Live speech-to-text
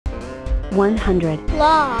100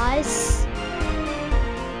 plus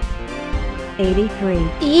 83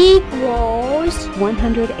 equals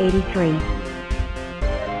 183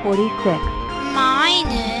 46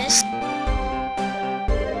 minus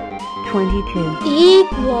 22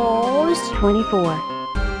 equals 24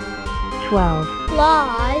 12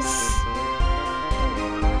 plus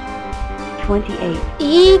 28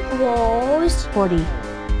 equals 40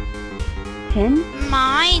 10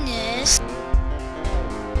 minus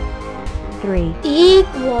 3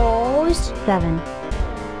 equals 7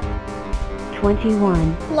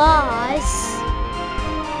 21 plus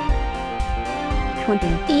 20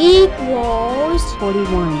 equals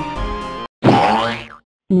 41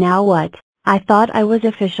 Now what? I thought I was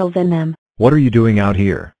official than them. What are you doing out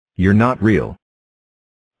here? You're not real.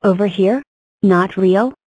 Over here? Not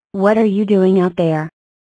real? What are you doing out there?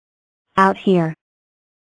 Out here.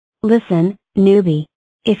 Listen, newbie.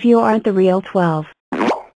 If you aren't the real 12,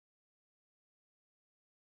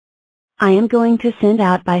 I am going to send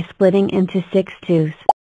out by splitting into 6 twos.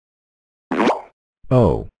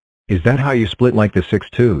 Oh. Is that how you split like the 6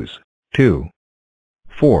 twos? 2,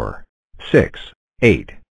 4, 6,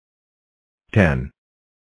 8, 10.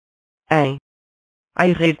 I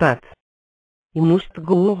read that. You must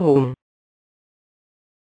go home.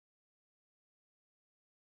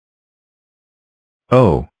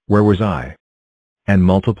 Oh, where was I? And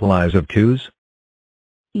multiplies of 2s?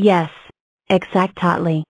 Yes.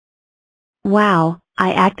 Exactly. Wow,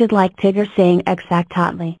 I acted like Tigger saying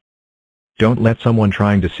exactly. Don't let someone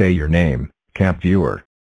trying to say your name, camp viewer.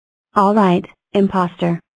 Alright,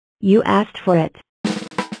 imposter. You asked for it.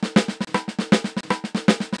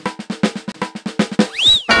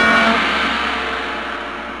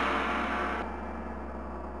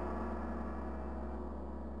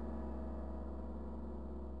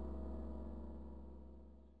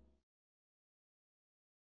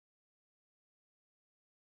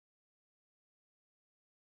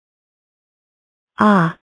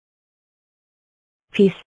 Ah.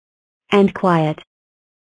 Peace. And quiet.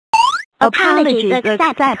 Apologies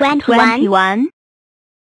accept 21.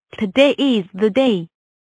 Today is the day.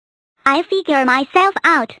 I figure myself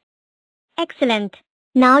out. Excellent.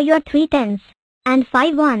 Now your 3 tens and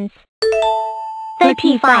 5 ones.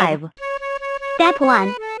 35. Step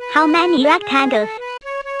 1. How many rectangles?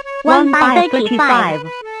 1 by 35.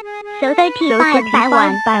 So 35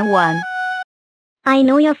 by 1. I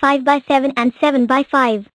know your 5 by 7 and 7 by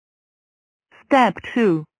 5. Step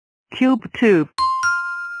 2. Cube 2.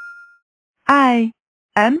 I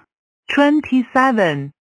am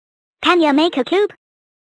 27. Can you make a cube?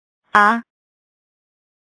 Hop.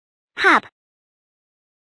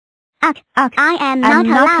 I am not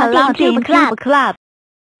allowed in Cube Club.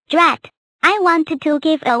 Drat. I wanted to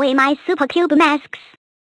give away my Super Cube masks.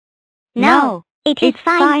 No, it is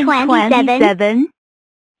fine 27.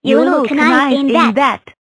 You look nice in that.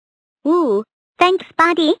 Ooh, thanks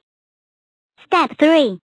buddy. Step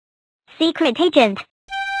 3. Secret Agent.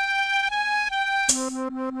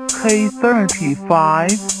 K35.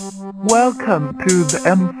 Welcome to the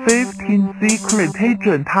M15 Secret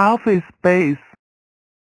Agent office base.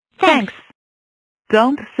 Thanks.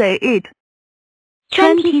 Don't say it.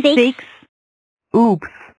 26. Oops.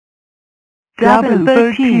 Double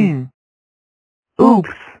 13. Oops.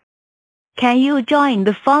 Can you join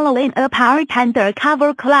the following apart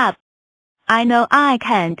undercover club? I know I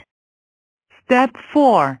can't. Step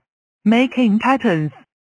 4. Making patterns.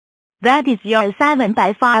 That is your 7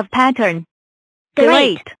 by 5 pattern.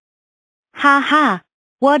 Great. Haha.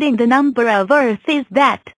 What in the number of Earth is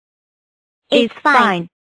that? It's fine.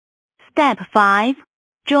 Step 5.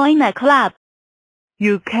 Join a club.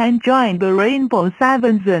 You can join the Rainbow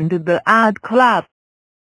Sevens and the Art Club.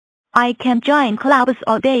 I can join clubs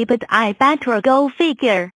all day, but I better go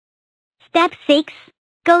figure. Step 6.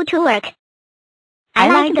 Go to work. I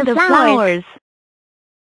like the flowers.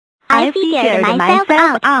 I figured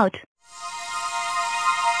myself out.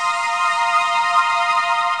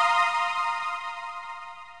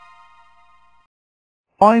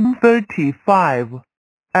 I'm 35,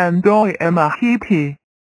 and I am a hippie.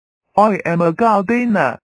 I am a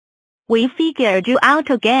gardener. We figured you out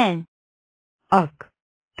again. Ugh,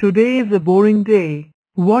 today is a boring day.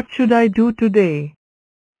 What should I do today?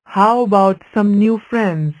 How about some new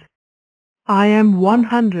friends? I am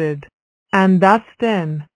 100, and that's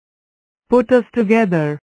 10. Put us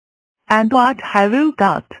together. And what have you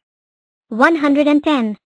got?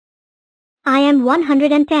 110. I am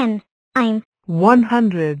 110. I'm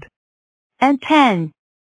 100. And 10.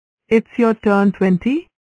 It's your turn 20.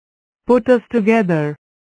 Put us together.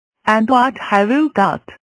 And what have you got?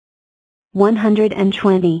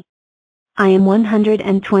 120. I am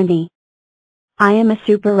 120. I am a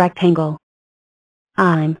super rectangle.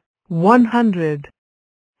 I'm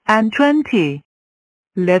 120.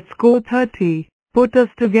 Let's go 30. Put us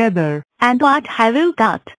together. And what have you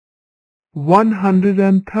got?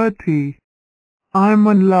 130. I'm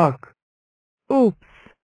on luck. Oops.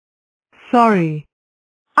 Sorry.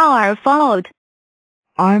 Our fault.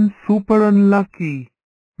 I'm super unlucky.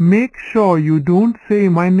 Make sure you don't say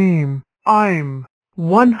my name. I'm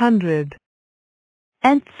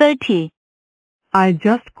 130. I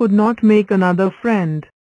just could not make another friend.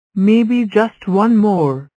 Maybe just one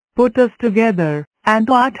more. Put us together. And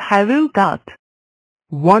what have you got?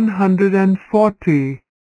 140.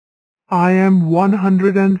 I am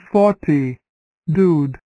 140.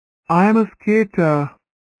 Dude, I am a skater.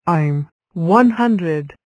 I'm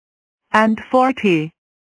 140.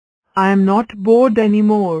 I am not bored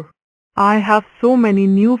anymore. I have so many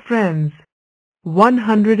new friends.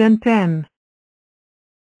 110.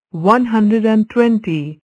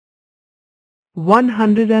 120.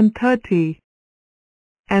 130.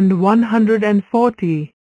 And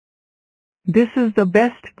 140. This is the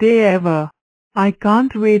best day ever. I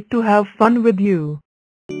can't wait to have fun with you.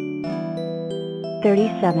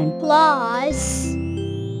 37 plus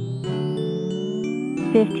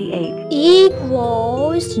 58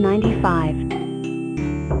 equals 95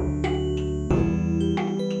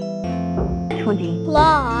 20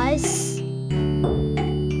 plus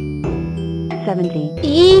 70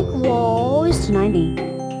 equals 90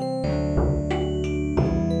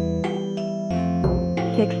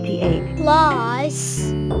 68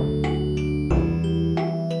 plus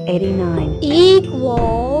 89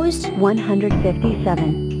 equals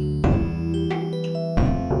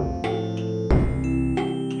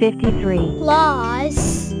 157 53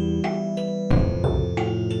 plus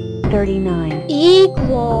 39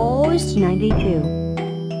 equals 92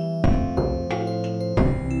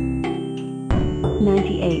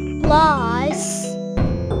 98 plus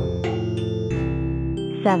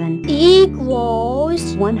 7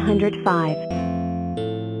 equals 105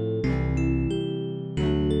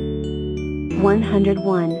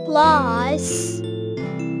 101 plus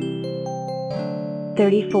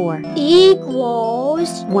 34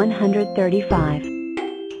 equals 135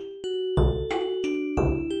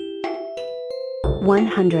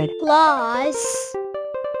 100 plus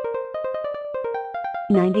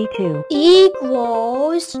 92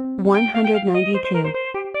 equals 192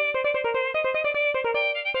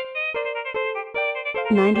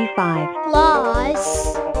 95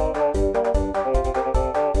 plus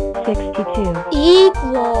 62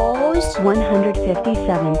 equals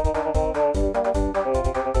 157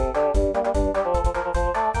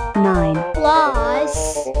 9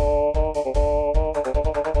 plus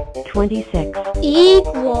 26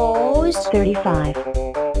 equals 35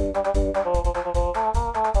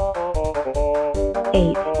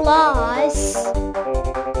 8 plus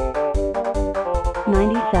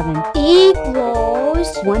 97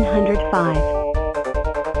 equals 105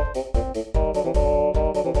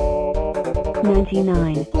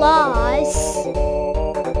 99 plus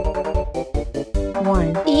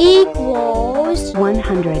 1 equals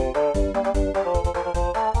 100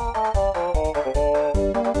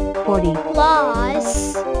 40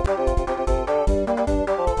 plus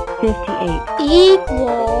 58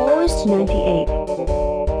 equals 98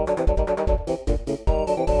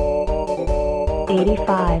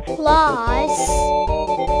 85 plus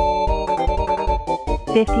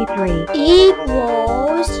 53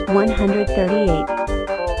 equals 138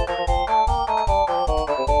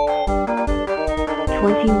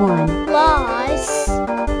 21 plus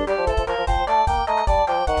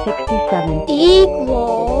 67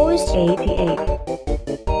 equals 88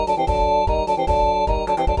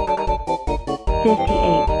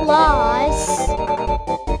 58 plus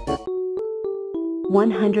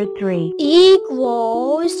 103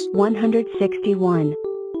 equals 161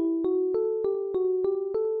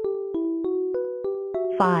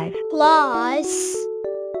 5 plus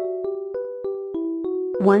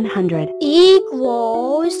 100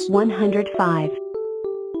 equals 105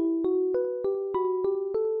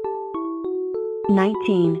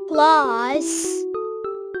 19 plus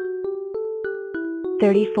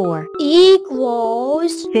 34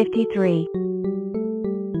 equals 53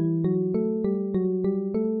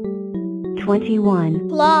 21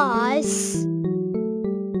 plus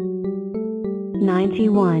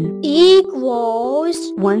 91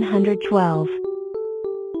 equals 112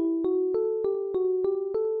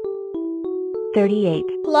 38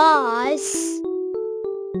 plus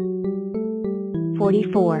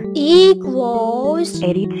 44 equals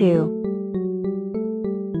 82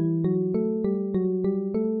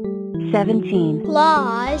 17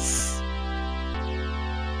 plus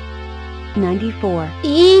 94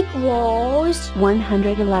 equals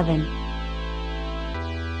 111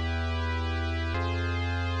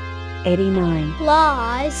 89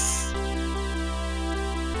 plus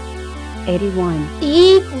 81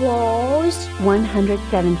 equals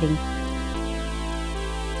 170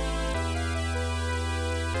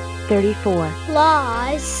 34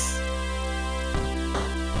 plus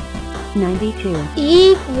 92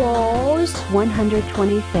 equals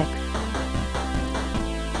 126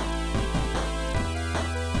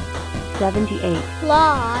 78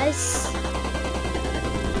 plus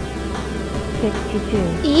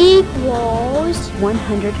 62 equals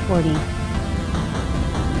 140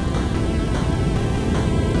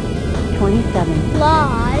 27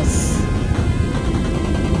 plus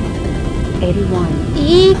 81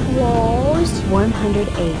 equals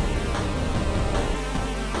 108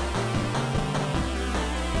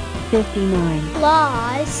 59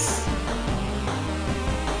 plus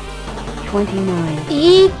 29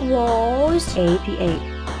 equals 88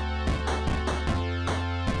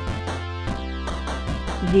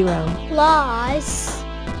 0 plus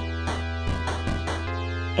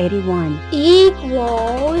 81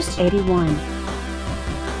 equals 81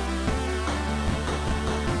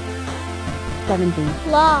 70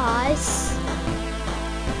 plus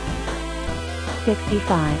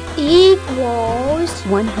 65 equals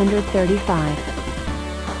 135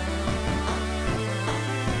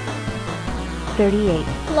 38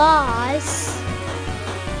 plus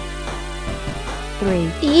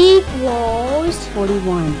 3 equals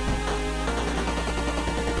 41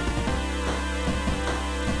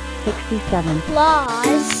 67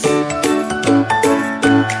 plus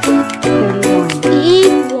 31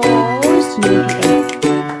 equals 98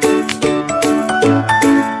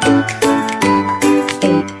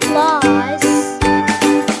 8 plus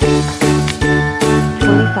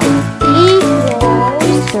 25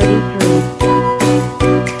 equals 33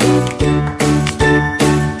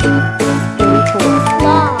 34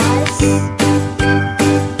 plus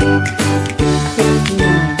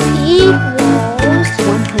 69 equals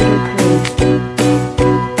 103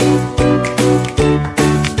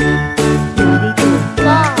 92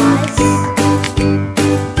 plus 13 equals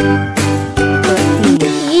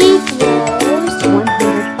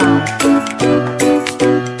 105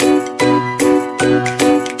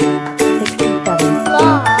 67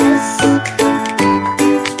 plus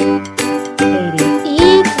 80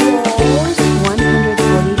 equals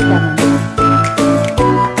 147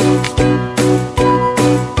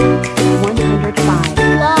 105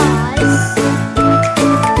 plus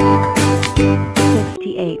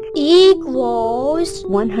 68 equals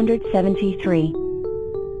 173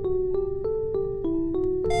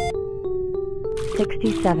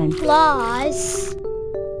 67 plus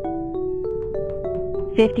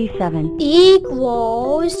 57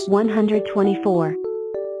 equals 124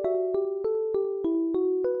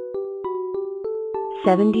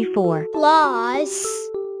 74 plus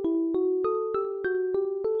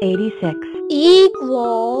 86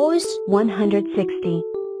 equals 160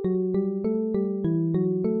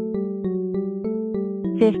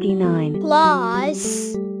 59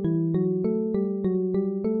 plus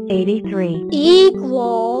 83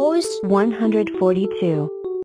 equals 142